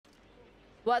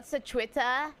What's a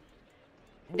Twitter?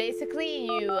 Basically,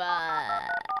 you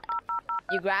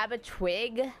grab a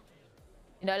twig, you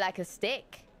know, like a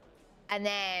stick, and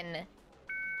then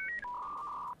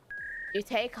you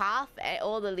take off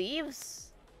all the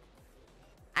leaves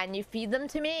and you feed them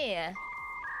to me,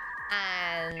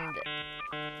 and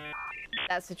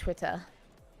that's a Twitter.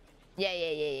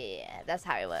 Yeah. That's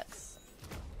how it works.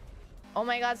 Oh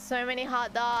my god, so many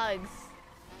hot dogs.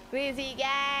 Glizzy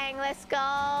gang, let's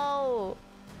go.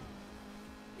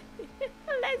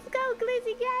 Let's go,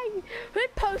 Glizzy gang. Who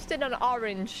posted on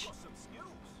orange?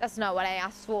 That's not what I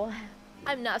asked for.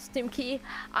 I'm not Stimky.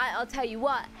 I'll tell you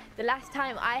what. The last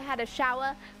time I had a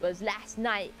shower was last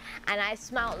night, and I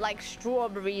smelled like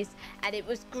strawberries, and it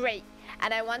was great.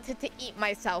 And I wanted to eat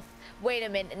myself. Wait a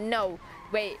minute. No.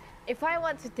 Wait. If I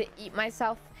wanted to eat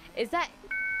myself, is that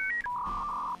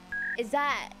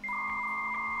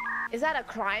a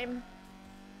crime?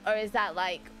 Or is that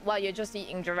like, well, you're just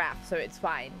eating giraffe, so it's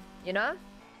fine, you know?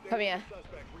 Come here.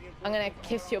 I'm gonna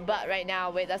kiss your butt right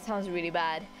now. Wait, that sounds really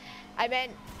bad. I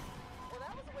meant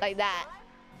like that.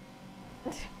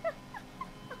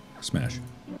 Smash.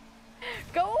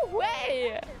 Go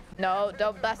away. No,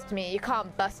 don't bust me. You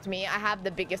can't bust me. I have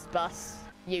the biggest bust.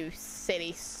 You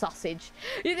silly sausage.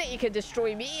 You think you can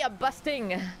destroy me? I'm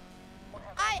busting.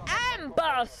 I am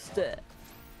bust.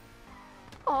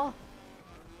 Oh.